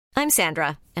I'm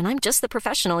Sandra, and I'm just the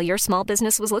professional your small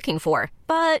business was looking for.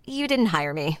 But you didn't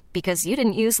hire me because you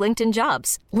didn't use LinkedIn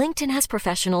Jobs. LinkedIn has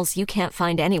professionals you can't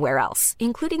find anywhere else,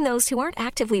 including those who aren't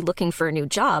actively looking for a new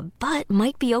job, but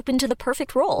might be open to the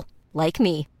perfect role, like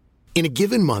me. In a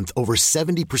given month, over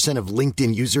 70% of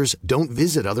LinkedIn users don't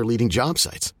visit other leading job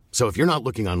sites. So if you're not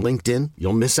looking on LinkedIn,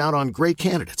 you'll miss out on great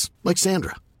candidates like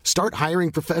Sandra. Start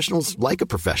hiring professionals like a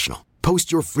professional.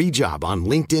 Post your free job on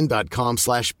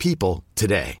linkedin.com/people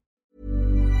today.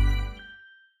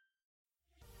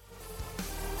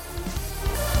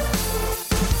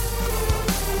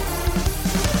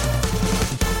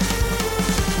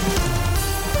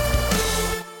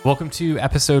 Welcome to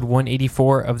episode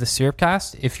 184 of the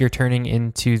Syrupcast. If you're turning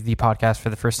into the podcast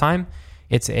for the first time,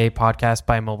 it's a podcast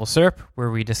by Mobile Syrup where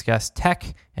we discuss tech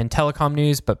and telecom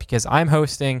news, but because I'm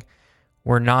hosting,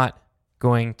 we're not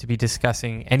going to be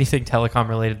discussing anything telecom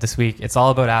related this week. It's all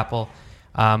about Apple.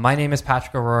 My name is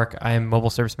Patrick O'Rourke. I am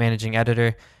Mobile Syrup's managing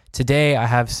editor. Today, I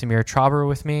have Samir Chhabra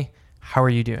with me. How are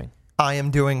you doing? I am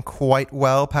doing quite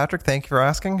well, Patrick. Thank you for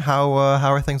asking. How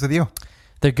are things with you?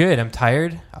 They're good. I'm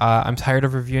tired. I'm tired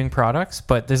of reviewing products,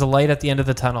 but there's a light at the end of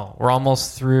the tunnel. We're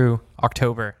almost through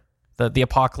October, the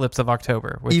apocalypse of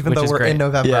October. Which though is we're great. in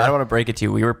November. Yeah, I don't want to break it to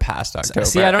you. We were past October.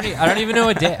 See, I don't even know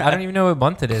what day. I don't even know what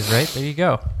month it is. Right there, you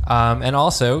go. And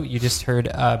also, you just heard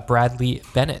Bradley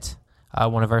Bennett,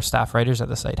 one of our staff writers at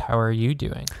the site. How are you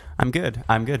doing? I'm good.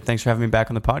 Thanks for having me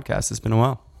back on the podcast. It's been a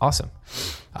while. Awesome.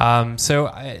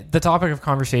 The topic of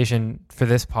conversation for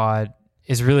this pod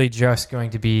is really just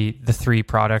going to be the three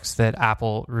products that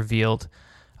Apple revealed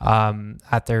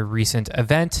at their recent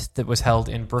event that was held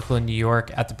in Brooklyn, New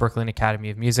York at the Brooklyn Academy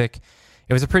of Music.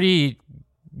 It was a pretty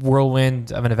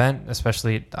whirlwind of an event,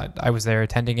 especially I was there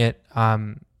attending it.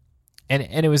 And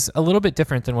it was a little bit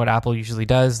different than what Apple usually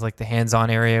does. Like the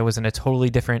hands-on area was in a totally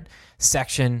different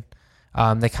section.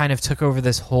 They kind of took over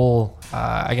this whole,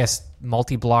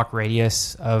 multi-block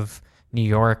radius of New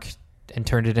York and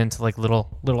turned it into like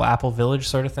little Apple Village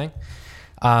sort of thing.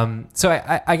 So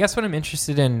I guess what I'm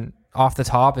interested in off the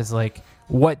top is like,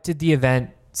 what did the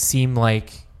event seem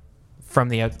like from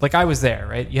the out? Like I was there,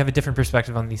 right? You have a different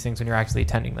perspective on these things when you're actually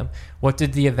attending them. What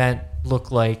did the event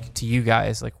look like to you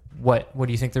guys? Like what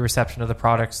do you think the reception of the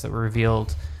products that were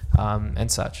revealed and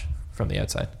such from the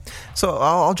outside? So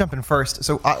I'll jump in first.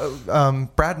 So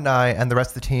Brad and I and the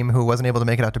rest of the team who wasn't able to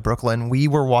make it out to Brooklyn, we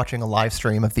were watching a live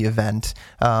stream of the event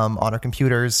on our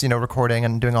computers, recording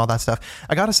and doing all that stuff.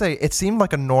 I got to say, it seemed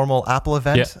like a normal Apple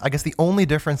event. Yeah. I guess the only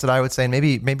difference that I would say, and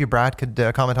maybe Brad could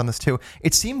comment on this too,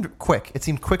 it seemed quick. It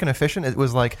seemed quick and efficient. It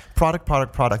was like product.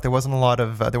 There wasn't a lot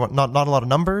of, there were not a lot of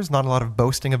numbers, not a lot of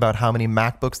boasting about how many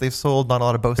MacBooks they've sold, not a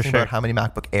lot of boasting about how many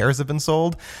MacBook Airs have been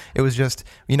sold. It was just,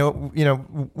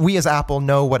 we as Apple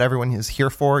know what everyone is here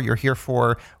for. You're here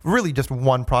for really just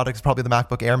one product. It's probably the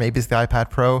MacBook Air. Maybe it's the iPad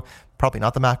Pro. Probably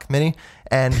not the Mac Mini.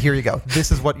 And here you go.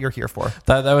 This is what you're here for.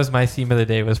 That was my theme of the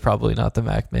day. Was probably not the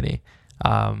Mac Mini.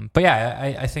 But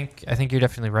yeah, I think you're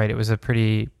definitely right. It was a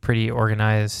pretty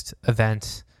organized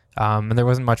event, and there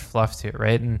wasn't much fluff to it,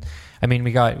 right? And I mean,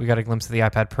 we got a glimpse of the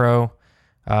iPad Pro,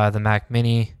 the Mac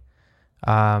Mini,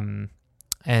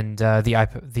 and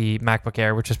the MacBook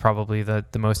Air, which is probably the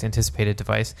most anticipated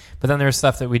device. But then there's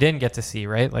stuff that we didn't get to see,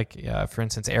 right? Like, for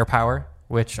instance, AirPower,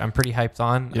 which I'm pretty hyped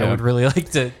on. Yeah. I would really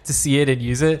like to see it and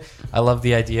use it. I love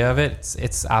the idea of it.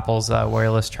 It's Apple's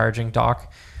wireless charging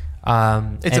dock.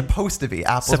 It's supposed to be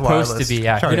Apple's wireless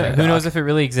charging dock. Who knows if it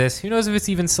really exists? Who knows if it's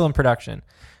even still in production?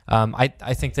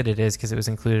 I think that it is because it was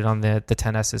included on the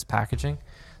XS's packaging.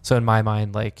 So in my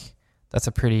mind, like, that's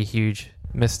a pretty huge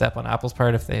misstep on Apple's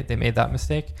part if they made that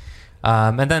mistake.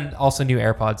 And then also new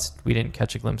AirPods. We didn't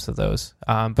catch a glimpse of those.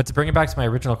 But to bring it back to my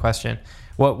original question,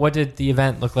 what did the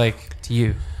event look like to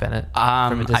you, Bennett,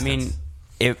 from a distance? I mean,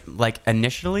 it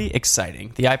initially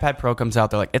exciting. The iPad Pro comes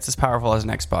out. They're like, it's as powerful as an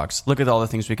Xbox. Look at all the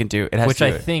things we can do. It has which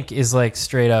I think is like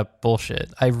straight up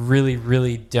bullshit. I really,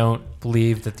 really don't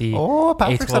believe that the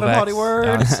Patrick said a naughty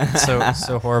word.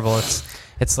 So horrible.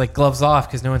 It's like gloves off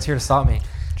because no one's here to stop me.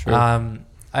 True.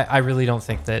 I really don't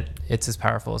think that it's as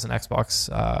powerful as an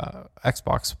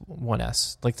Xbox One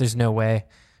S. Like, there's no way.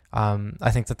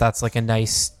 I think that's like a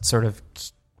nice sort of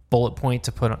bullet point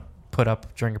to put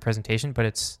up during a presentation,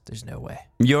 but there's no way.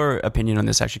 Your opinion on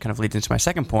this actually kind of leads into my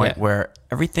second point, where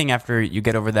everything after you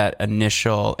get over that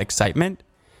initial excitement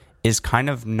is kind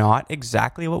of not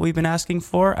exactly what we've been asking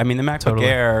for. I mean, the MacBook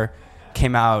Air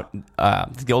came out,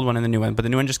 the old one and the new one, but the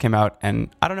new one just came out, and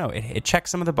I don't know, it checks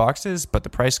some of the boxes, but the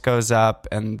price goes up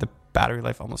and the battery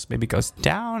life almost maybe goes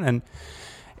down, and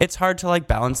it's hard to like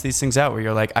balance these things out where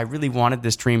you're like, I really wanted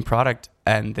this dream product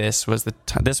and this was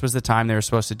the time they were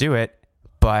supposed to do it,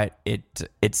 but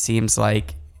it seems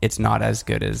like it's not as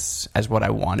good as what I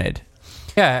wanted.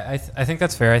 Yeah, I think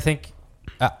that's fair. I think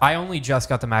I only just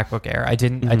got the MacBook Air. I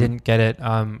didn't get it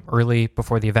early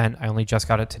before the event. I only just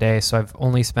got it today, so I've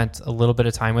only spent a little bit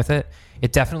of time with it.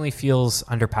 It definitely feels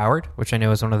underpowered, which I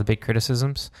know is one of the big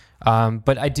criticisms.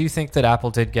 But I do think that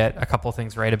Apple did get a couple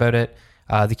things right about it.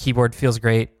 The keyboard feels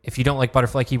great. If you don't like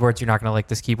butterfly keyboards, you're not going to like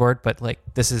this keyboard. But like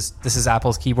this is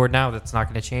Apple's keyboard now. That's not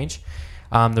going to change.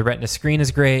 The Retina screen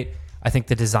is great. I think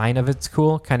the design of it's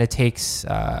cool. Kind of takes,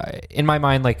 in my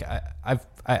mind, like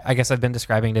I guess I've been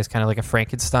describing it as kind of like a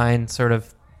Frankenstein sort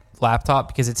of laptop,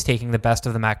 because it's taking the best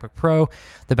of the MacBook Pro,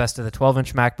 the best of the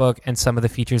 12-inch MacBook, and some of the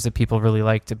features that people really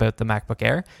liked about the MacBook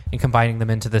Air, and combining them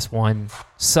into this one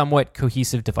somewhat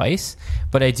cohesive device.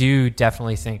 But I do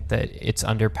definitely think that it's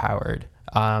underpowered.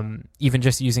 Even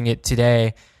just using it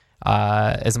today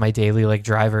as my daily like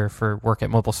driver for work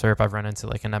at Mobile Syrup, I've run into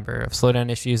like a number of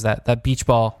slowdown issues. That beach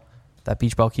ball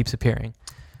keeps appearing.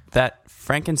 That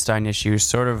Frankenstein issue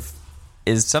sort of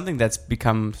is something that's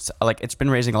become like, it's been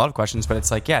raising a lot of questions, but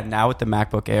it's like, yeah, now with the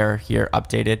MacBook Air here,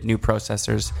 updated, new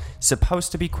processors,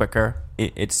 supposed to be quicker.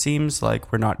 It seems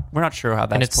like we're not sure how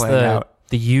that's playing out.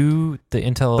 The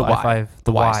Intel i5,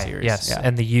 the Y series, yes, yeah.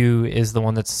 And the U is the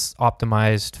one that's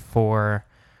optimized for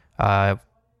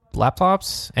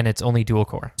laptops, and it's only dual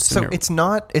core. So it's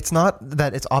not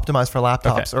that it's optimized for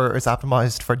laptops or it's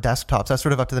optimized for desktops. That's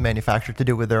sort of up to the manufacturer to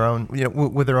do with their own,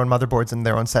 with their own motherboards and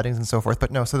their own settings and so forth. But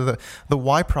no, so the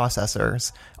Y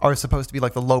processors are supposed to be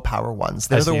like the low power ones.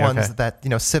 They're the ones that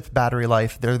sip battery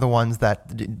life. They're the ones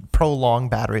that prolong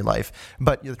battery life.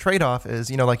 But the trade-off is,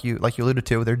 like you alluded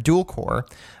to, they're dual core,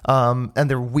 and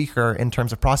they're weaker in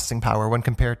terms of processing power when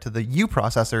compared to the U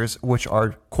processors, which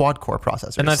are quad core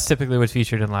processors. And that's typically what's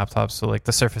featured in laptops. So like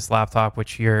the Surface laptop,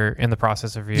 which you're in the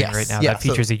process of reviewing right now, that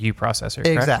features a U processor.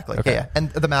 Exactly. Okay. Yeah. And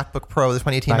the MacBook Pro, the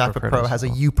 2018 MacBook Pro has a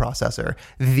U processor.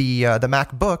 The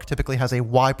MacBook typically has a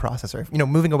Y processor.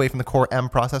 Moving away from the Core M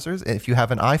processors, if you have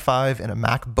an i5 and a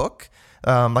MacBook,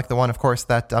 like the one, of course,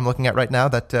 that I'm looking at right now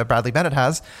that Bradley Bennett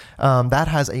has, that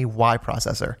has a Y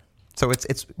processor. So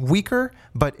it's weaker,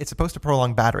 but it's supposed to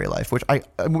prolong battery life, which kind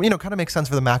of makes sense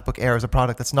for the MacBook Air as a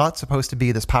product that's not supposed to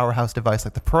be this powerhouse device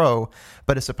like the Pro,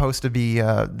 but is supposed to be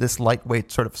this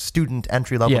lightweight sort of student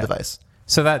entry-level device.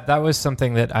 So that was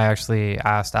something that I actually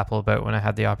asked Apple about when I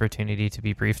had the opportunity to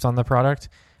be briefed on the product,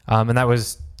 and that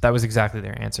was exactly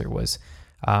their answer was,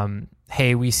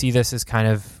 hey, we see this as kind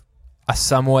of a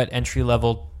somewhat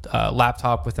entry-level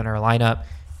laptop within our lineup,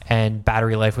 and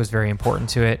battery life was very important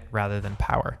to it rather than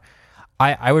power.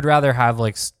 I would rather have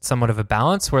like somewhat of a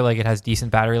balance where like it has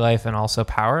decent battery life and also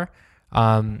power.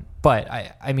 But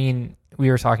I mean,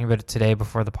 we were talking about it today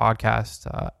before the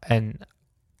podcast, and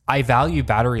I value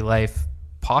battery life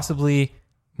possibly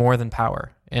more than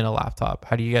power in a laptop.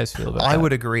 How do you guys feel about that? I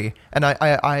would agree. And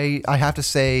I have to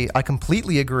say I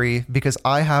completely agree, because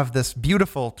I have this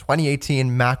beautiful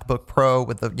 2018 MacBook Pro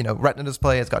with the Retina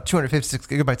display. It's got 256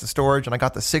 gigabytes of storage, and I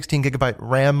got the 16 gigabyte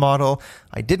RAM model.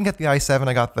 I didn't get the i7.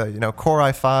 I got the Core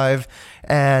i5,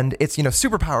 and it's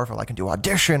super powerful. I can do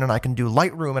Audition, and I can do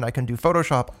Lightroom, and I can do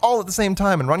Photoshop all at the same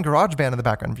time, and run GarageBand in the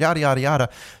background. Yada yada yada.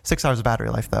 6 hours of battery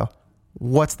life though.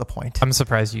 What's the point? I'm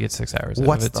surprised you get 6 hours out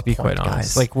What's of it, the to be point, quite honest.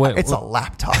 guys? Like what? It's a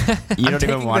laptop. You don't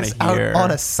even want to hear out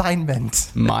on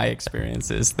assignment. my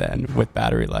experiences then with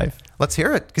battery life. Let's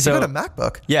hear it, because you got a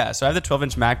MacBook. Yeah, so I have the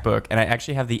 12-inch MacBook, and I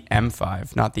actually have the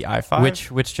M5, not the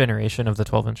i5. Which generation of the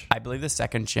 12-inch? I believe the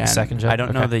second gen. Second gen. I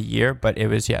don't know the year, but it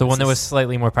was the one that was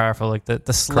slightly more powerful, like the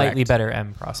slightly Correct. better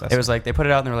M processor. It was like they put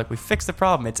it out and they were like, we fixed the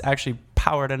problem. It's actually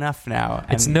powered enough now.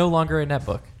 It's no longer a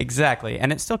netbook. Exactly,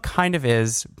 and it still kind of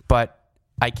is, but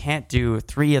I can't do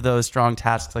 3 of those strong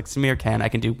tasks like Samir can. I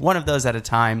can do 1 of those at a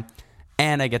time,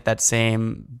 and I get that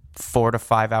same 4 to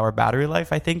 5 hour battery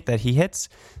life, I think, that he hits.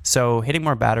 So hitting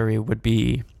more battery would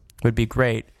be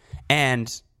great.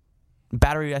 And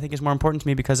battery, I think, is more important to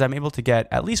me because I'm able to get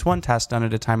at least 1 task done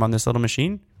at a time on this little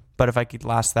machine. But if I could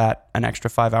last that an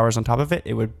extra 5 hours on top of it,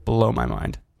 it would blow my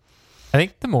mind. I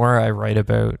think the more I write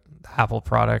about Apple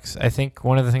products, I think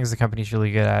one of the things the company's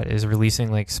really good at is releasing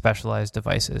like specialized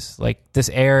devices. Like this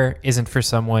Air isn't for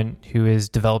someone who is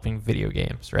developing video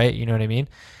games, right? You know what I mean?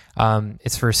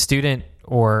 It's for a student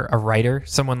or a writer,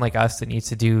 someone like us that needs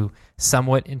to do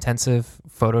somewhat intensive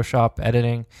Photoshop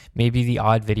editing, maybe the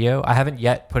odd video. I haven't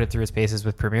yet put it through its paces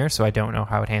with Premiere, so I don't know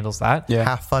how it handles that. Yeah.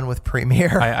 Have fun with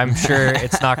Premiere. I'm sure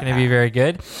it's not going to be very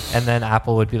good. And then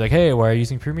Apple would be like, hey, why are you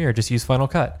using Premiere? Just use Final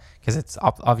Cut, because it's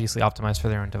obviously optimized for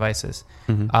their own devices.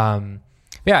 Mm-hmm.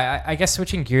 I guess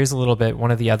switching gears a little bit, one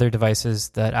of the other devices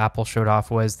that Apple showed off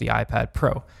was the iPad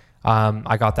Pro.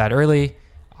 I got that early.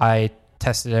 I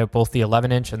tested out both the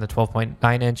 11-inch and the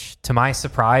 12.9 inch. To my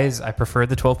surprise, I prefer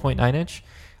the 12.9 inch.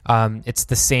 It's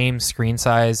the same screen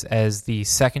size as the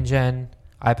second gen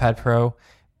iPad Pro,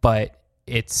 but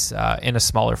it's in a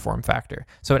smaller form factor.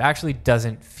 So it actually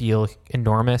doesn't feel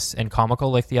enormous and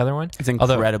comical like the other one. It's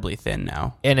incredibly thin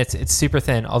now. And it's super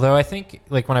thin. Although I think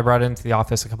like when I brought it into the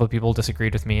office, a couple of people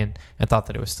disagreed with me and thought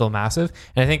that it was still massive.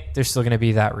 And I think there's still going to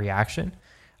be that reaction.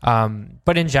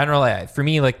 But in general, for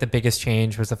me, like the biggest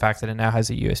change was the fact that it now has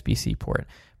a USB-C port.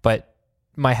 But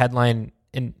my headline,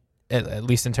 at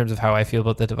least in terms of how I feel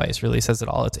about the device, really says it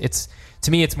all. It's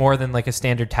to me, it's more than like a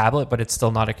standard tablet, but it's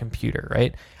still not a computer,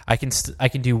 right? I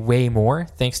can do way more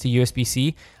thanks to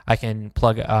USB-C. I can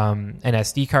plug an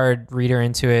SD card reader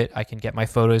into it. I can get my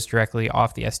photos directly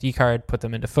off the SD card, put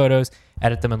them into Photos,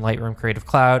 edit them in Lightroom Creative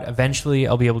Cloud. Eventually,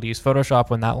 I'll be able to use Photoshop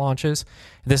when that launches.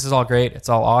 This is all great. It's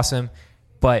all awesome.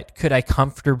 But could I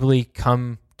comfortably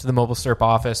come to the Mobile Slurp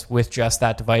office with just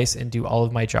that device and do all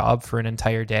of my job for an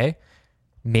entire day?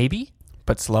 Maybe.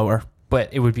 But slower.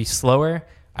 But it would be slower.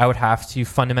 I would have to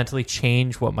fundamentally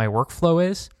change what my workflow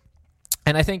is.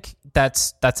 And I think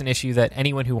that's an issue that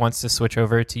anyone who wants to switch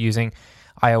over to using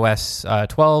iOS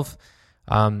 12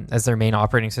 as their main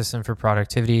operating system for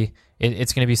productivity,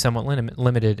 it's going to be somewhat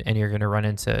limited, and you're going to run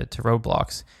into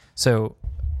roadblocks. So,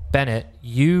 Bennett,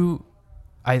 we've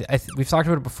talked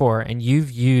about it before, and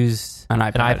you've used an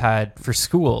iPad for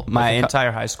school. My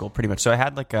entire high school, pretty much. So I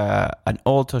had like an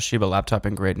old Toshiba laptop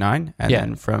in grade 9, and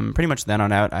then from pretty much then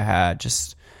on out, I had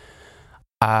just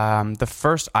the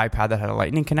first iPad that had a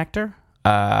Lightning connector.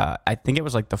 I think it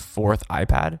was like the fourth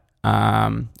iPad.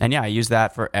 And yeah, I used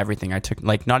that for everything. I took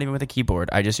like not even with a keyboard.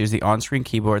 I just used the on-screen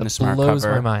keyboard and the smart cover. Blows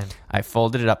my mind. I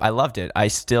folded it up. I loved it. I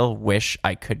still wish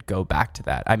I could go back to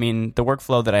that. I mean, the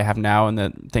workflow that I have now and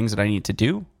the things that I need to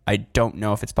do, I don't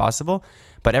know if it's possible.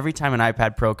 But every time an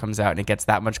iPad Pro comes out and it gets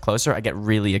that much closer, I get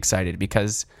really excited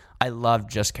because I love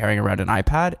just carrying around an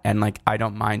iPad, and like I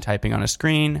don't mind typing on a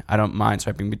screen. I don't mind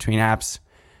swiping between apps.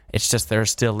 It's just there are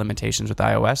still limitations with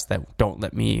iOS that don't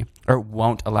let me or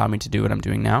won't allow me to do what I'm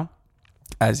doing now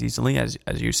as easily. As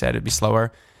you said, it'd be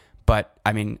slower. But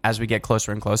I mean, as we get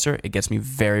closer and closer, it gets me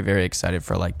very, very excited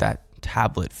for like that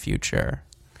tablet future,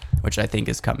 which I think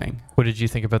is coming. What did you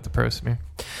think about the Pro, Samir?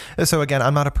 So again,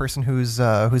 I'm not a person who's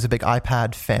a big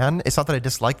iPad fan. It's not that I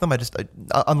dislike them.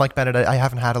 Unlike Bennett, I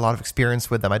haven't had a lot of experience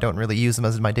with them. I don't really use them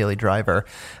as my daily driver.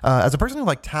 As a person who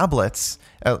likes tablets,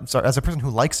 the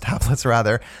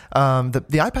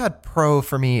iPad Pro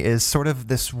for me is sort of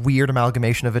this weird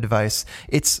amalgamation of a device.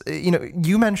 It's,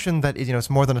 you mentioned that, it's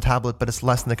more than a tablet, but it's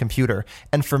less than a computer.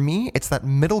 And for me, it's that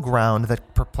middle ground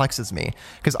that perplexes me.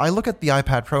 Because I look at the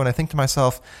iPad Pro and I think to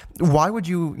myself, why would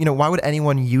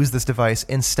anyone use this device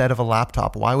instead of a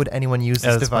laptop? Why would anyone use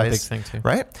this device? That's my big thing too.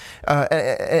 Right?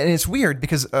 And it's weird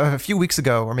because a few weeks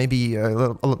ago, or maybe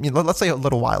let's say a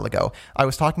little while ago, I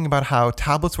was talking about how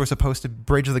tablets were supposed to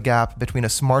bridge the gap between a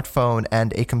smartphone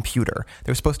and a computer.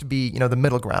 They were supposed to be, the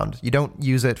middle ground. You don't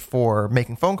use it for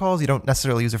making phone calls. You don't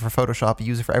necessarily use it for Photoshop. You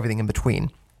use it for everything in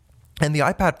between. And the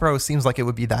iPad Pro seems like it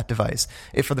would be that device.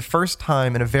 If for the first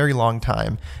time in a very long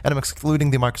time, and I'm excluding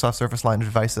the Microsoft Surface line of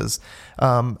devices,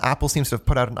 Apple seems to have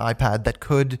put out an iPad that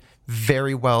could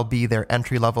very well be their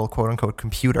entry-level quote-unquote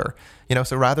computer.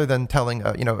 So rather than telling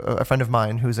a friend of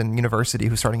mine who's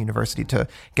starting university to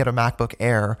get a MacBook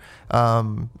Air,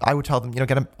 I would tell them,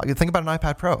 think about an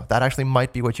iPad Pro. That actually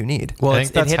might be what you need. Well,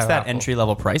 it hits that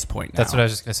entry-level price point now. That's what I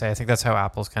was just going to say. I think that's how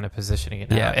Apple's kind of positioning it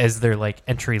now, as their like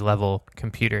entry-level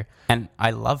computer. And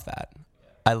I love that.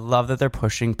 I love that they're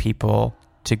pushing people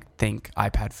to think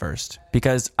iPad first,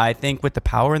 because I think with the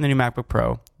power in the new MacBook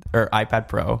Pro or iPad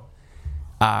Pro,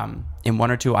 in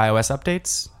one or two iOS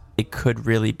updates, it could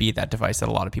really be that device that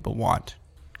a lot of people want,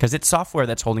 because it's software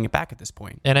that's holding it back at this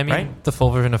point. And I mean, right? The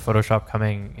full version of Photoshop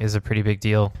coming is a pretty big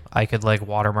deal. I could like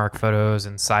watermark photos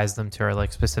and size them to our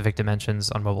like specific dimensions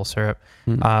on Mobile Slurp.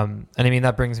 And I mean,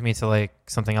 that brings me to like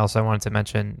something else I wanted to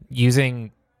mention.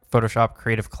 Using Photoshop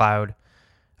Creative Cloud,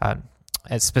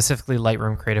 and specifically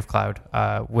Lightroom Creative Cloud,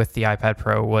 with the iPad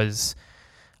Pro was,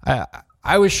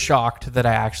 I was shocked that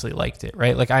I actually liked it,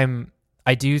 right? Like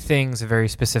I do things a very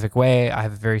specific way. I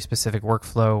have a very specific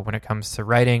workflow when it comes to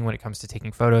writing, when it comes to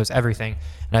taking photos, everything.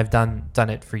 And I've done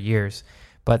it for years.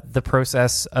 But the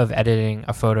process of editing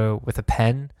a photo with a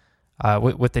pen,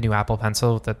 with the new Apple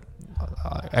Pencil, that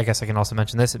I guess I can also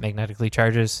mention this, it magnetically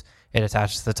charges. It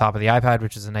attaches to the top of the iPad,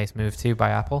 which is a nice move too by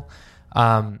Apple.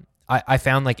 I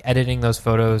found like editing those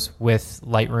photos with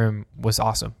Lightroom was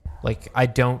awesome. Like I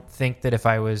don't think that if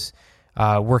I was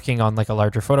working on like a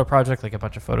larger photo project, like a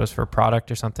bunch of photos for a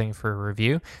product or something for a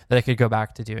review, that I could go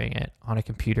back to doing it on a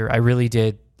computer. I really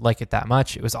did like it that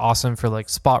much. It was awesome for like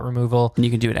spot removal. And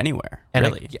you can do it anywhere, and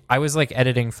really. I was like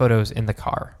editing photos in the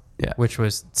car, which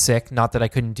was sick. Not that I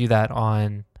couldn't do that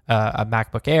on a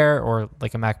MacBook Air or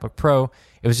like a MacBook Pro.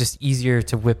 It was just easier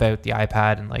to whip out the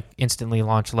iPad and like instantly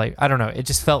launch Light. I don't know. It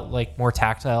just felt like more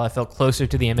tactile. I felt closer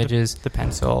to the images. The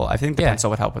pencil. I think the pencil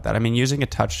would help with that. I mean, using a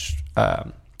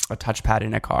touchpad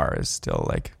in a car is still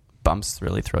like bumps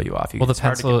really throw you off. It's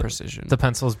hard to get precision. The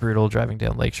pencil is brutal driving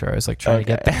down Lakeshore. I was like trying to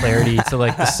get the clarity to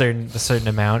like the certain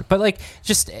amount, but like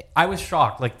I was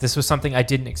shocked. Like this was something I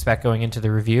didn't expect going into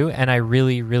the review, and I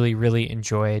really, really, really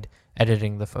enjoyed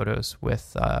editing the photos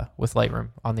with Lightroom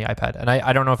on the iPad. And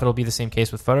I don't know if it'll be the same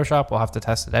case with Photoshop. We'll have to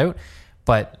test it out,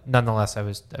 but nonetheless, I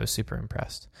was super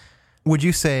impressed. Would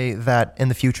you say that in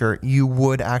the future you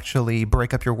would actually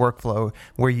break up your workflow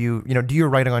where you do your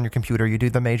writing on your computer, you do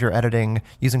the major editing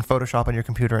using Photoshop on your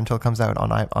computer until it comes out on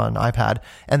iPad,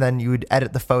 and then you would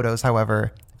edit the photos,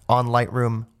 however, on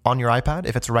Lightroom on your iPad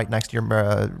if it's right next to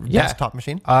your desktop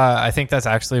machine? I think that's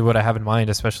actually what I have in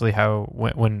mind, especially how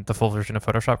when the full version of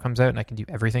Photoshop comes out and I can do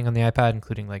everything on the iPad,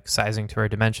 including like sizing to our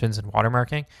dimensions and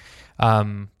watermarking.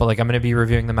 But like I'm going to be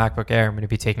reviewing the MacBook Air. I'm going to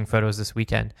be taking photos this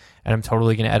weekend, and I'm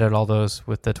totally going to edit all those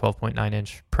with the 12.9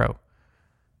 inch Pro.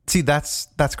 See, that's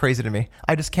crazy to me.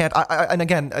 I just can't. And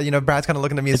again, Brad's kind of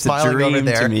looking at me and smiling over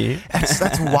there. To me.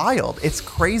 That's wild. It's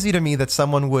crazy to me that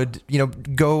someone would,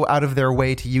 go out of their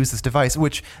way to use this device,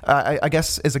 which I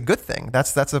guess is a good thing.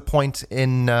 That's a point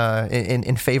in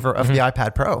favor of the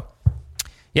iPad Pro.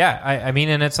 Yeah, I mean,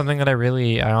 and it's something that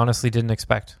I honestly didn't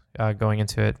expect going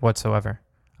into it whatsoever.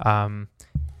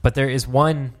 But there is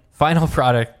one final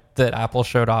product that Apple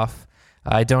showed off.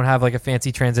 I don't have like a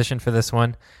fancy transition for this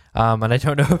one. And I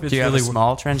don't know if it's Do you really have a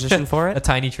small transition for it? A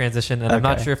tiny transition. And I'm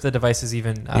not sure if the device is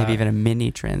even... maybe even a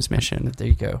mini transmission. There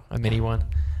you go. A mini one.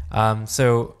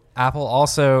 So Apple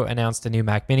also announced a new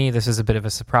Mac Mini. This is a bit of a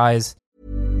surprise.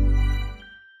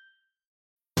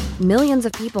 Millions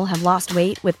of people have lost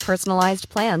weight with personalized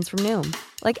plans from Noom.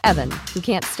 Like Evan, who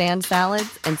can't stand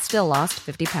salads and still lost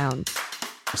 50 pounds.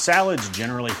 Salads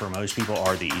generally for most people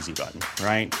are the easy button,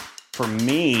 right? For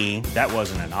me, that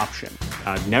wasn't an option.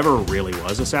 I never really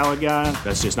was a salad guy.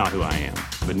 That's just not who I am.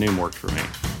 But Noom worked for me.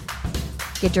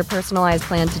 Get your personalized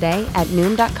plan today at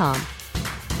Noom.com.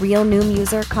 Real Noom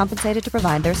user compensated to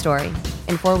provide their story.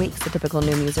 In 4 weeks, the typical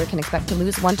Noom user can expect to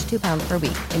lose 1 to 2 pounds per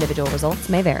week. Individual results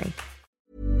may vary.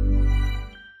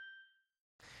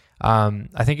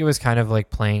 I think it was kind of like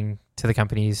playing to the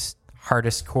company's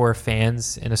hardest core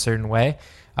fans in a certain way,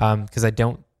 because I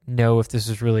don't know if this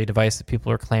is really a device that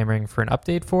people are clamoring for an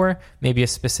update for, maybe a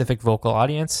specific vocal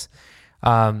audience.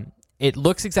 It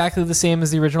looks exactly the same as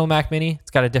the original Mac Mini.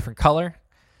 It's got a different color.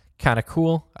 Kind of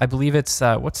cool. I believe it's,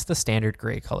 what's the standard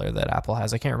gray color that Apple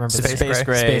has? I can't remember. Space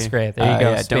gray. Space gray. There you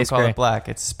go. Yeah, don't call it black.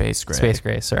 It's space gray. Space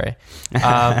gray, sorry.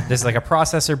 There's like a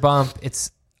processor bump.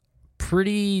 It's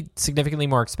pretty significantly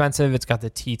more expensive. It's got the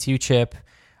T2 chip.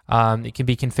 It can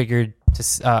be configured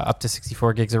to up to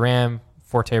 64 gigs of RAM,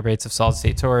 4 terabytes of solid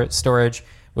state storage,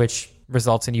 which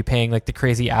results in you paying like the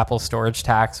crazy Apple storage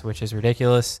tax, which is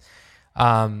ridiculous.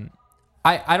 I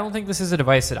don't think this is a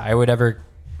device that I would ever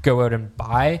go out and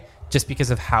buy just because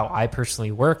of how I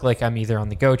personally work. Like I'm either on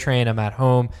the GO train, I'm at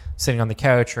home, sitting on the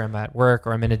couch, or I'm at work,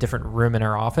 or I'm in a different room in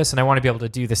our office, and I want to be able to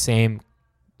do the same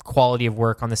quality of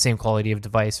work on the same quality of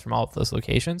device from all of those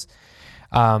locations.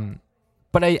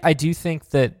 But I do think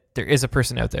that there is a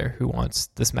person out there who wants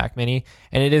this Mac Mini,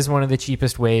 and it is one of the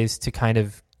cheapest ways to kind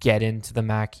of get into the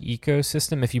Mac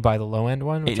ecosystem if you buy the low end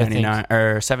one, which $899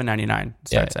 or $799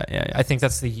 starts at. Yeah. I think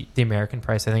that's the American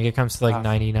price. I think it comes to like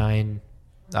 $99,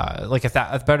 like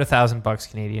about $1,000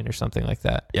 Canadian or something like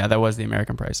that. Yeah, that was the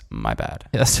American price. My bad.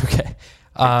 Yeah, that's okay.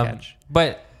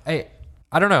 But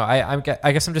I don't know.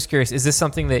 I guess I'm just curious. Is this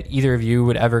something that either of you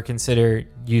would ever consider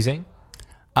using?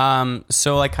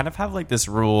 So I kind of have like this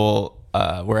rule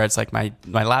where it's like my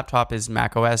laptop is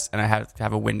Mac OS and I have to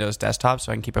have a Windows desktop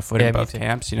so I can keep a foot in both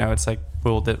camps. It's like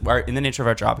rule that in the nature of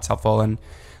our job, it's helpful, and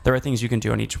there are things you can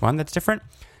do on each one that's different.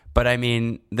 But I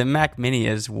mean, the Mac Mini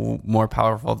is more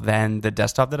powerful than the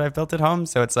desktop that I've built at home.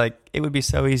 So it's like, it would be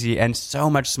so easy, and so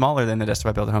much smaller than the desktop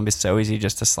I built at home. It's so easy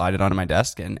just to slide it onto my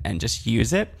desk and just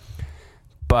use it.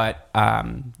 But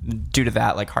due to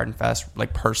that, like hard and fast,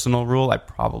 like personal rule, I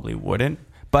probably wouldn't.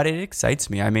 But it excites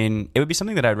me. I mean, it would be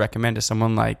something that I'd recommend to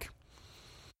someone like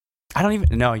I don't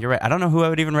even know. You're right. I don't know who I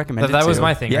would even recommend it That to. was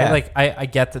my thing, Yeah. right? Like, I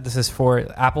get that this is for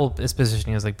Apple is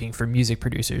positioning as like being for music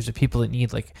producers or people that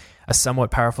need like a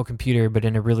somewhat powerful computer, but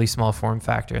in a really small form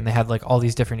factor. And they had like all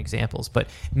these different examples. But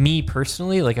me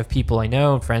personally, like of people I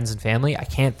know, friends and family, I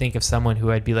can't think of someone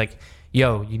who I'd be like,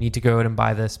 yo, you need to go out and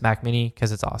buy this Mac Mini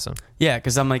because it's awesome. Yeah,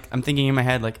 because I'm thinking in my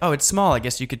head like, oh, it's small. I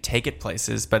guess you could take it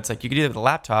places, but it's like you could do it with a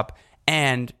laptop.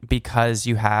 And because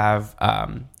you have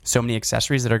so many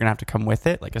accessories that are going to have to come with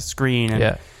it, like a screen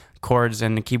and cords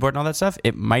and a keyboard and all that stuff,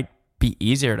 it might be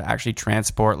easier to actually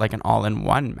transport like an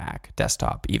all-in-one Mac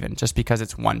desktop even, just because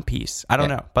it's one piece. I don't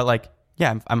know. But like,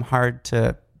 yeah,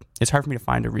 it's hard for me to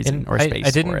find a reason or space for it.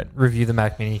 I didn't review the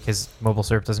Mac Mini because Mobile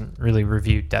Syrup doesn't really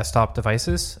review desktop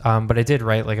devices, but I did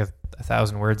write like a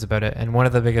 1,000 words about it. And one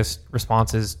of the biggest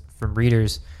responses from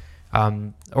readers,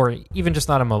 or even just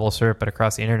not on Mobile Syrup, but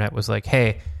across the internet, was like,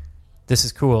 hey, this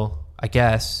is cool, I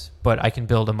guess, but I can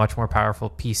build a much more powerful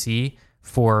PC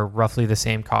for roughly the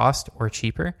same cost or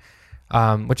cheaper,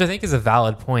 which I think is a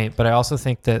valid point. But I also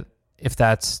think that if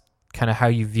that's kind of how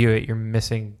you view it, you're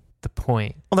missing the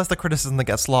point. Well, that's the criticism that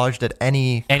gets lodged at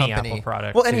any company. Apple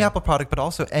product. Well, any Apple product, but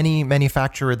also any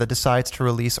manufacturer that decides to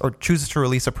release or chooses to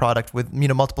release a product with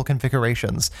multiple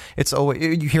configurations. It's always,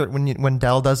 you hear it when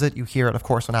Dell does it. You hear it, of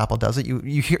course, when Apple does it.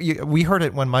 We heard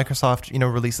it when Microsoft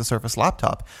released the Surface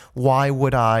laptop. Why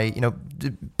would I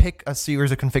pick a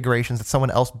series of configurations that someone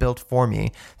else built for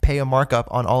me, pay a markup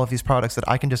on all of these products that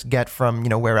I can just get from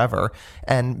wherever,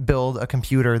 and build a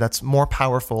computer that's more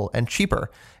powerful and cheaper?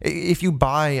 If you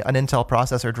buy an Intel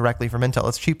processor directly from Intel,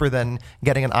 it's cheaper than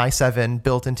getting an i7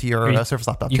 built into your Surface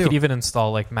laptop. You could even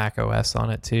install like Mac OS on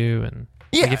it too, and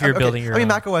yeah, like if you're building your own.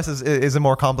 Mac OS is a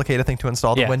more complicated thing to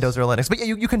install than Windows or Linux, but yeah,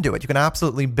 you can do it. You can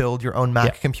absolutely build your own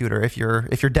Mac computer if you're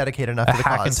dedicated enough to the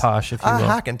cause. Hackintosh, if you will.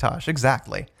 Hackintosh,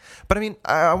 exactly. But I mean,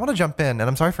 I want to jump in, and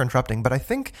I'm sorry for interrupting, but I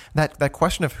think that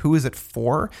question of who is it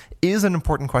for is an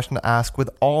important question to ask with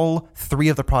all three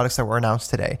of the products that were announced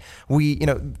today. We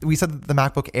said that the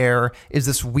MacBook Air is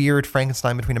this weird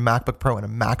Frankenstein between a MacBook Pro and a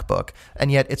MacBook, and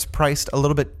yet it's priced a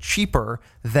little bit cheaper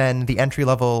than the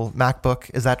entry-level MacBook.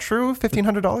 Is that true?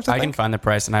 $1,500, I can find the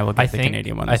price, and I will get the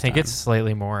Canadian one. I think it's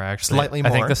slightly more, actually. Slightly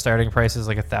more? I think the starting price is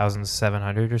like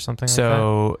 $1,700 or something like that.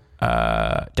 So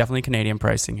definitely Canadian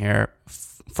pricing here.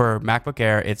 For MacBook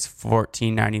Air, it's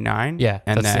 $1,499. Yeah,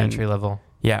 and that's then the entry level.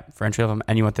 Yeah, for entry level.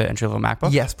 And you want the entry level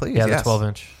MacBook? Yes, please. Yeah, yes. the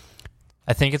 12-inch.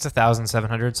 I think it's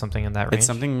 $1,700, something in that range. It's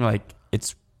something like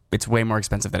it's way more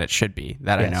expensive than it should be.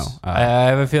 That yes. I know. I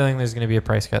have a feeling there's going to be a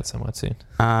price cut somewhat soon.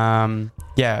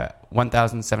 Yeah,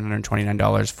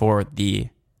 $1,729 for the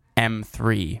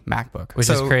M3 MacBook, which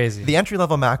is crazy. The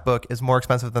entry-level MacBook is more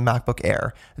expensive than MacBook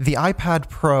Air. The iPad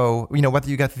Pro, whether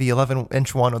you get the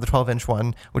 11-inch one or the 12-inch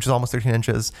one, which is almost 13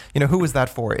 inches, who is that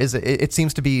for? It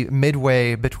seems to be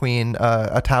midway between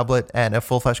a tablet and a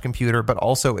full-fledged computer, but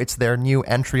also it's their new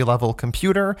entry-level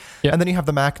computer. Yep. And then you have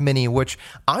the Mac Mini, which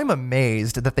I'm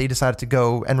amazed that they decided to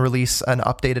go and release an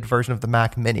updated version of the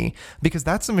Mac Mini, because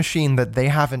that's a machine that they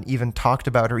haven't even talked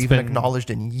about or even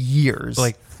acknowledged in years.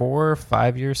 Like 4 or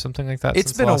 5 years, something like that.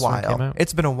 It's been a while.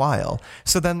 It's been a while.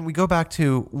 So then we go back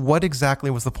to what exactly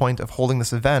was the point of holding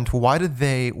this event? Why did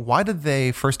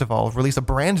they first of all release a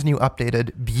brand new,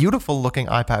 updated, beautiful looking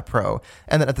iPad Pro,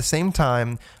 and then at the same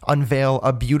time unveil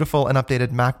a beautiful and updated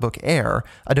MacBook Air,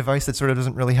 a device that sort of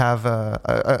doesn't really have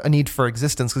a need for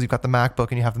existence because you've got the MacBook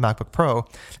and you have the MacBook Pro,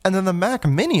 and then the Mac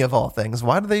Mini of all things?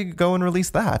 Why did they go and release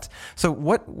that? So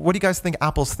what do you guys think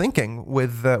Apple's thinking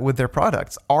with their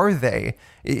products? Are they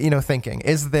thinking?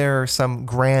 Is there some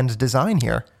grand design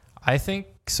here? I think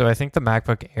so. I think the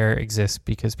MacBook Air exists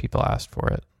because people asked for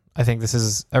it. I think this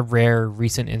is a rare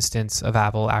recent instance of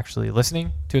Apple actually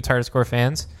listening to its hardest core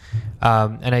fans.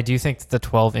 And I do think that the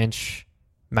 12-inch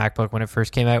MacBook, when it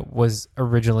first came out, was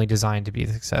originally designed to be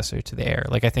the successor to the Air.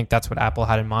 Like, I think that's what Apple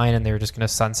had in mind, and they were just going to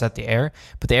sunset the Air.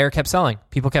 But the Air kept selling.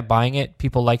 People kept buying it.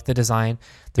 People liked the design.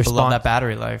 People love that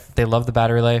battery life. They love the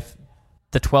battery life.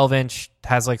 The 12-inch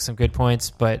has like some good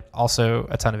points, but also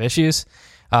a ton of issues,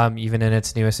 even in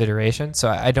its newest iteration. So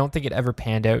I don't think it ever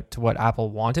panned out to what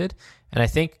Apple wanted. And I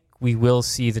think we will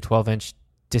see the 12-inch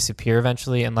disappear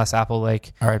eventually, unless Apple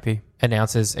RIP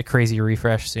announces a crazy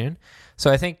refresh soon.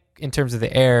 So I think in terms of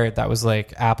the Air, that was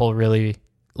like Apple really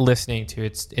listening to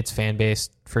its fan base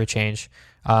for a change.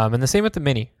 And the same with the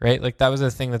Mini, right? Like, that was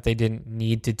a thing that they didn't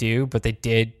need to do, but they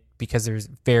did, because there's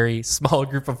a very small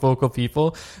group of vocal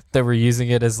people that were using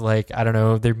it as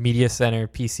their media center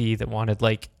PC that wanted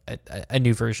a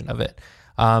new version of it.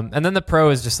 And then the Pro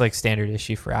is just like standard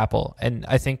issue for Apple. And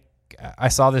I think I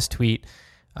saw this tweet.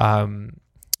 I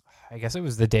guess it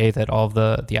was the day that all of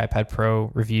the iPad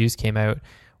Pro reviews came out,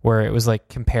 where it was like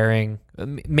comparing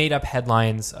made up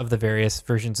headlines of the various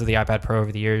versions of the iPad Pro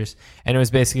over the years. And it was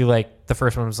basically like the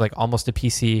first one was like almost a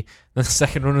PC. Then the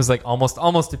second one was like almost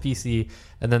a PC.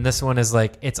 And then this one is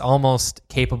like, it's almost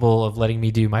capable of letting me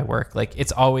do my work. Like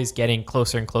it's always getting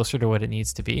closer and closer to what it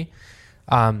needs to be.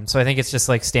 So I think it's just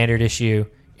like standard issue,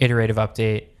 iterative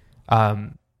update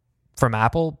from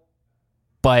Apple,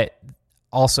 but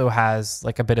also has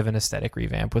like a bit of an aesthetic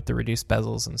revamp with the reduced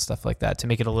bezels and stuff like that to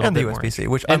make it a little bit more. And the USB-C,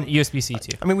 which and USB-C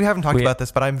too. I mean, we haven't talked about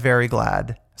this, but I'm very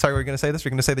glad. Sorry, were you going to say this?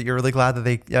 You're going to say that you're really glad that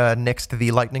they nixed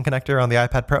the Lightning connector on the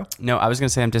iPad Pro? No, I was going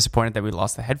to say I'm disappointed that we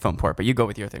lost the headphone port, but you go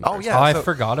with your thing. Oh, first. yeah. I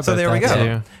forgot about that. So there we go.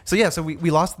 Too. So yeah, so we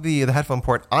lost the headphone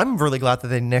port. I'm really glad that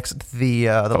they nixed the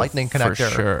Lightning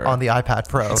connector on the iPad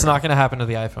Pro. It's not going to happen to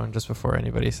the iPhone just before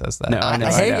anybody says that. No, I know.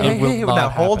 Hey, now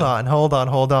hold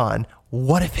on.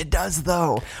 What if it does,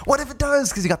 though? What if it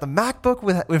does? Because you got the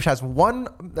MacBook, which has one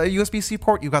USB-C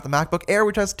port. You've got the MacBook Air,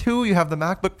 which has two. You have the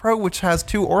MacBook Pro, which has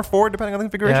 2 or 4, depending on the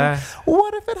configuration. Yeah.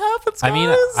 What if it happens, guys? I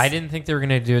mean, I didn't think they were going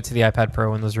to do it to the iPad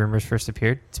Pro when those rumors first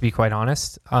appeared, to be quite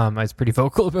honest. I was pretty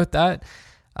vocal about that.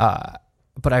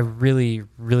 But I really,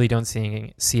 really don't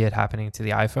see it happening to the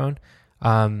iPhone.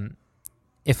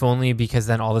 If only because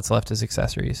then all that's left is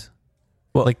accessories.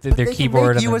 Well, like their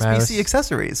keyboard and their mouse. USB-C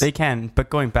accessories. They can, but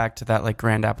going back to that like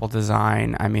Grand Apple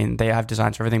design, I mean, they have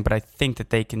designs for everything, but I think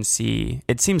that they can see,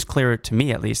 it seems clearer to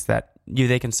me at least, that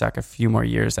they can suck a few more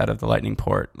years out of the Lightning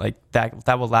port. Like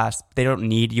that will last. They don't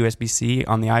need USB-C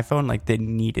on the iPhone like they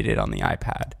needed it on the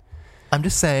iPad. I'm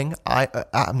just saying,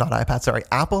 I'm not iPad, sorry.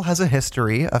 Apple has a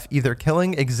history of either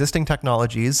killing existing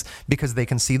technologies because they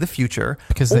can see the future.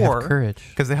 Because they have courage.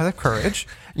 Because they have courage.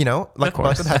 You know, like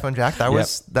the headphone jack, that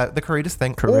was the courageous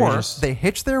thing. Courageous. Or they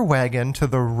hitch their wagon to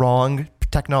the wrong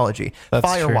technology. That's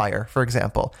FireWire, true. For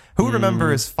example. Who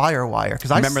remembers FireWire?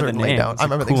 Because I certainly don't. I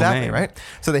remember exactly, name. Right?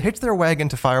 So they hitched their wagon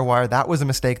to FireWire. That was a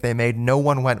mistake they made. No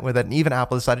one went with it. And even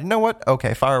Apple decided, you know what?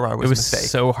 Okay, FireWire was a mistake. It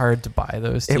was so hard to buy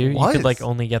those, too. It was. You could like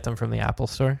only get them from the Apple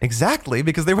Store. Exactly,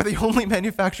 because they were the only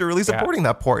manufacturer really supporting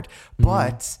that port.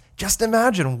 But just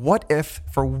imagine, what if,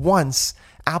 for once,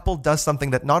 Apple does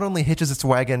something that not only hitches its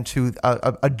wagon to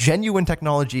a genuine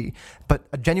technology, but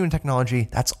a genuine technology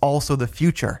that's also the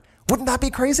future. Wouldn't that be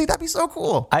crazy? That'd be so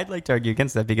cool. I'd like to argue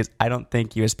against that because I don't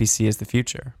think USB-C is the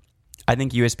future. I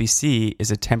think USB-C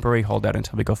is a temporary holdout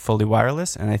until we go fully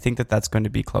wireless, and I think that that's going to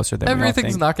be closer than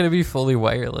everything's not going to be fully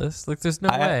wireless. Like, there's no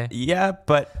way. Yeah,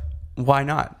 but why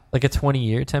not? Like a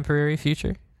 20-year temporary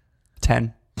future?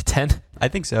 10. 10? I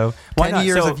think so. Why 10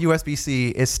 years of USB-C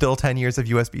is still 10 years of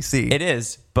USB-C. It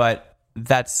is, but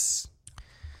that's...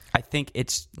 I think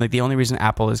it's like the only reason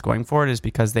Apple is going for it is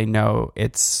because they know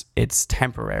it's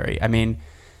temporary. I mean,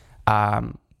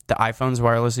 the iPhone's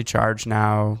wirelessly charged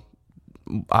now.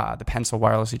 The Pencil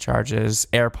wirelessly charges.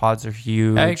 AirPods are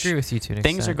huge. I agree with you to an extent.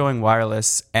 Things are going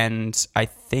wireless, and I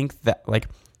think that like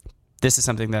this is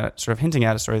something that sort of hinting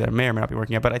at a story that may or may not be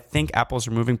working out. But I think Apple's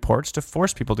removing ports to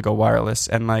force people to go wireless.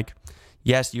 And like,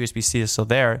 yes, USB-C is still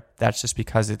there. That's just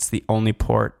because it's the only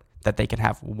port that they can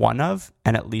have one of,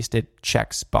 and at least it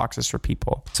checks boxes for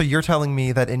people. So you're telling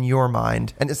me that in your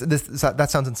mind, and that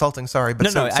sounds insulting, sorry, but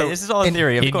this is all a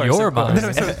theory, of course. In your mind.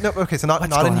 So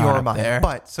not in your mind. There?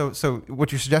 But so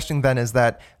what you're suggesting then is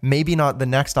that maybe not the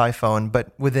next iPhone,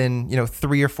 but within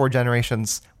 3 or 4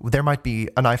 generations, there might be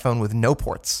an iPhone with no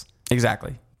ports.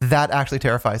 Exactly. That actually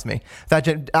terrifies me.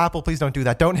 Apple, please don't do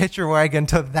that. Don't hitch your wagon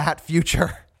to that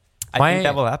future. I think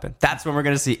that will happen. That's when we're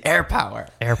going to see AirPower.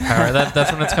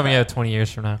 That's when it's coming out 20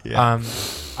 years from now. Yeah.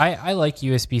 I like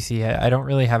USB-C. I don't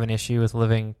really have an issue with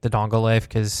living the dongle life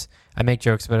because I make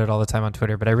jokes about it all the time on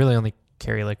Twitter, but I really only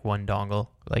carry like one dongle.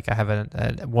 Like I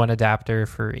have one adapter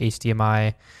for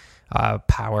HDMI,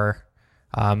 power,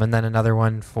 and then another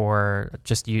one for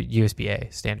just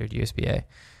USB-A, standard USB-A.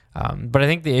 But I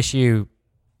think the issue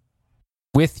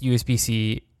with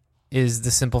USB-C is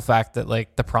the simple fact that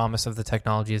like the promise of the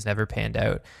technology has never panned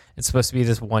out. It's supposed to be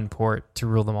this one port to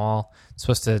rule them all. It's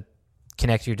supposed to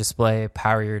connect your display,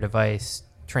 power your device,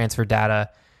 transfer data,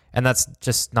 and that's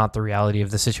just not the reality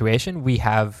of the situation. We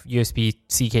have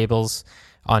USB-C cables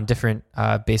on different,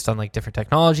 based on like different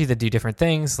technology that do different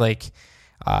things. Like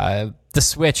the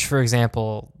Switch, for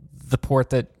example, the port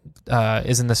that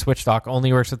is in the Switch dock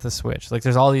only works with the Switch. Like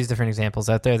there's all these different examples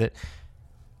out there that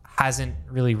hasn't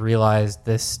really realized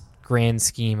this grand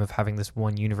scheme of having this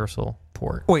one universal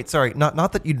port. Wait, sorry,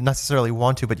 not that you necessarily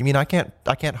want to, but you mean I can't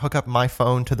hook up my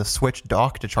phone to the Switch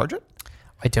dock to charge it?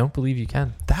 I don't believe you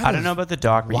can. I don't know about the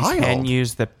dock, but you can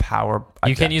use the power.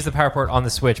 You can use the power port on the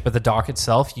Switch, but the dock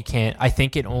itself, you can't. I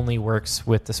think it only works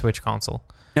with the Switch console.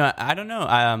 No, I don't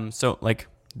know. So like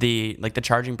the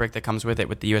charging brick that comes with it,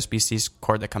 with the USB-C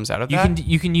cord that comes out of You that.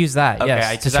 can use that. Okay,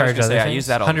 yes, to charge other things. I use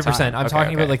that all the time. 100%. I'm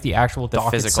talking about like the actual the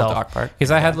dock physical itself. dock part.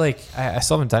 Because I had I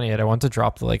still haven't done it yet. I want to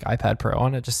drop the iPad Pro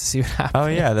on it just to see what happens. Oh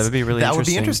yeah, that would be really That interesting. would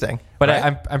be interesting. But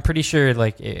right? I'm pretty sure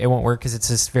it won't work because it's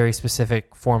this very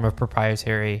specific form of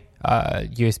proprietary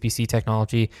USB-C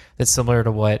technology that's similar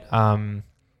to what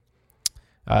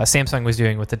Samsung was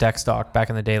doing with the DeX dock back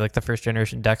in the day, like the first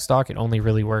generation DeX dock. It only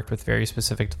really worked with very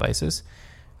specific devices.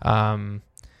 But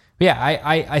yeah,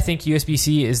 I think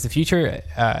USB-C is the future,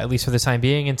 at least for the time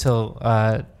being, until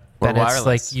Bennett's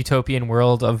wireless. utopian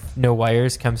world of no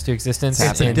wires comes to existence.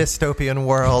 It's a dystopian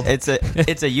world. It's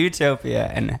a utopia,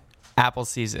 and Apple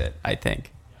sees it, I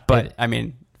think. But I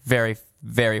mean, very,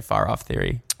 very far off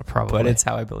theory. Probably. But it's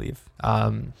how I believe.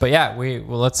 But yeah,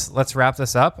 let's wrap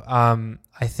this up.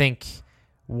 I think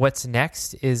what's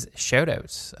next is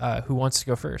shout-outs. Who wants to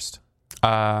go first?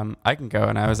 I can go,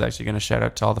 and I was actually going to shout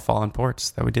out to all the fallen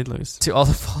ports that we did lose. To all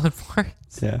the fallen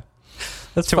ports. Yeah.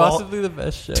 That's To possibly the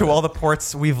best shout. To all the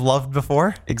ports we've loved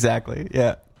before. Exactly.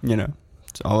 Yeah. To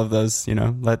all of those,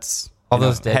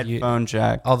 those dead headphone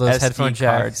jack, all those SD headphone card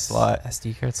jacks, slot.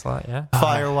 SD card slot, yeah.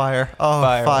 Firewire. Oh,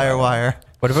 Firewire.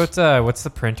 What about what's the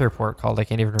printer port called? I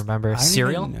can't even remember.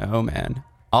 Serial? No, man.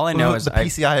 All I know is the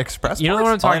PCI Express. You know what I'm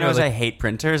all I talking know about? is I hate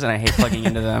printers and I hate plugging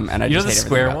into them, and I You know just the hate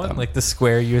square everything about one, them. like the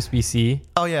square USB-C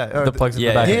Oh yeah, that plugs in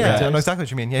yeah, the back. yeah, of your I desk? know exactly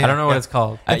what you mean. Yeah, I don't know what yeah. it's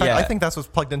called. In fact, yeah. I think that's what's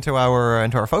plugged into our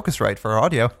Focusrite for our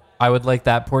audio. I would like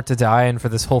that port to die and for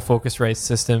this whole Focusrite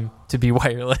system to be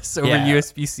wireless over Yeah.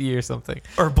 USB-C or something.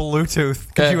 Or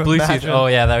Bluetooth. Could you Bluetooth. imagine? Oh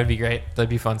yeah, that would be great. That'd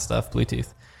be fun stuff.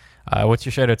 Bluetooth. What's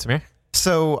your shout out, Samir?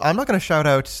 So I'm not going to shout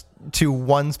out to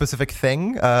one specific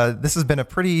thing. This has been a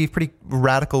pretty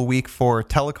radical week for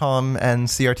telecom and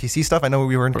CRTC stuff. I know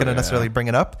we weren't going to necessarily bring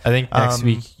it up. I think next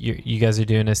week you guys are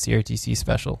doing a CRTC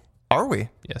special. Are we?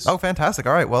 Yes. Oh, fantastic.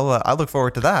 All right. Well, I look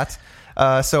forward to that.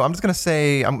 So I'm just going to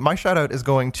say my shout out is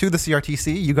going to the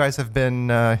CRTC. You guys have been,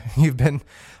 you've been,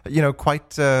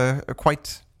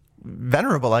 quite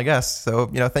venerable, I guess. So,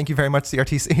 thank you very much,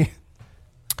 CRTC.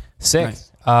 Sick. Nice.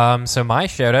 So my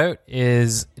shout out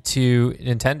is to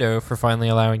Nintendo for finally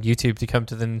allowing YouTube to come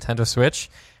to the Nintendo Switch.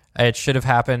 It should have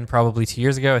happened probably 2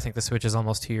 years ago. I think the Switch is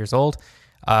almost 2 years old.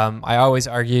 I always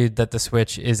argued that the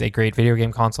Switch is a great video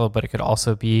game console, but it could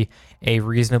also be a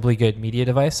reasonably good media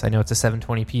device. I know it's a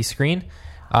 720p screen,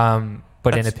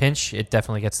 but in a pinch, it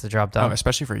definitely gets the job done. Oh,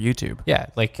 especially for YouTube. Yeah,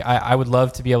 I would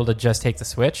love to be able to just take the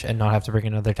Switch and not have to bring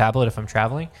another tablet if I'm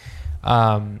traveling.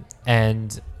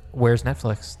 And where's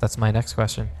Netflix? That's my next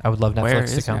question. I would love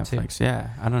Netflix to come Netflix? too. Yeah,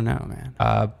 I don't know,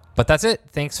 man. But that's it.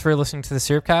 Thanks for listening to the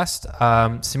Syrupcast.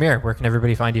 Samir, where can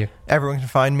everybody find you? Everyone can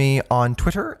find me on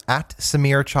Twitter at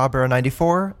Samir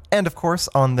Chabera94, and of course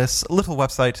on this little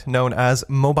website known as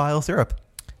Mobile Syrup.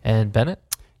 And Bennett?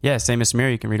 Yeah, same as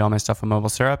Samir. You can read all my stuff on Mobile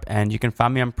Syrup, and you can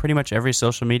find me on pretty much every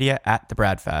social media at the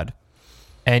Brad Fad.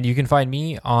 And you can find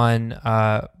me on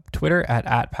Twitter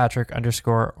at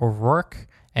Patrick_O'Rourke.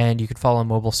 And you can follow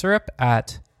Mobile Syrup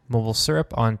at Mobile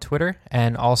Syrup on Twitter,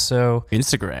 and also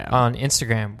Instagram. on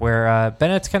Instagram, where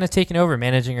Bennett's kind of taken over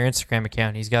managing our Instagram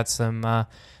account. He's got some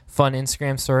fun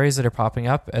Instagram stories that are popping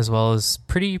up, as well as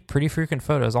pretty freaking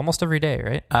photos almost every day,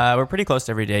 right? We're pretty close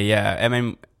to every day, yeah. I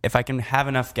mean, if I can have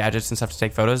enough gadgets and stuff to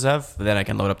take photos of, then I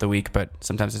can load up the week, but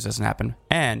sometimes this doesn't happen.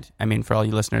 And, I mean, for all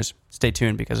you listeners, stay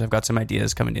tuned because I've got some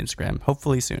ideas coming to Instagram,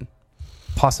 hopefully soon.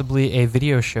 Possibly a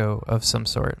video show of some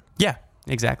sort. Yeah.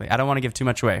 Exactly. I don't want to give too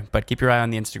much away, but keep your eye on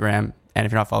the Instagram, and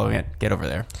if you're not following it, get over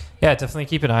there. Yeah, definitely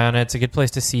keep an eye on it. It's a good place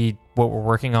to see what we're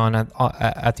working on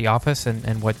at the office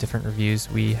and what different reviews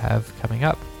we have coming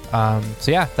up. So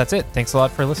yeah, that's it. Thanks a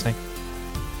lot for listening.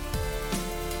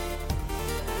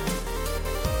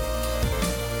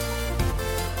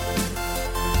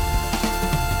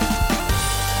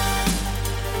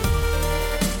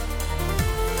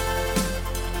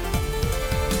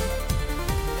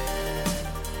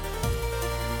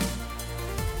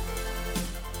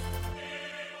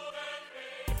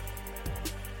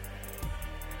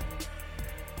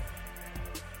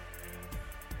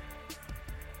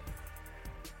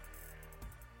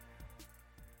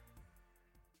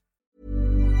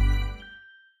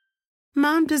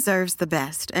 Mom deserves the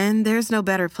best, and there's no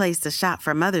better place to shop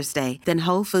for Mother's Day than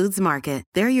Whole Foods Market.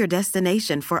 They're your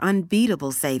destination for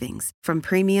unbeatable savings, from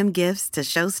premium gifts to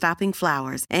show-stopping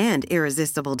flowers and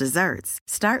irresistible desserts.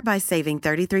 Start by saving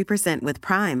 33% with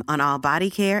Prime on all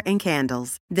body care and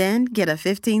candles. Then get a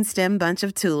 15-stem bunch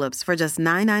of tulips for just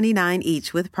 $9.99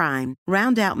 each with Prime.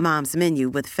 Round out Mom's menu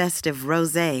with festive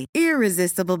rosé,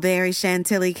 irresistible berry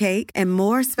chantilly cake, and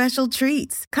more special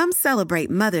treats. Come celebrate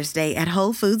Mother's Day at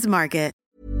Whole Foods Market.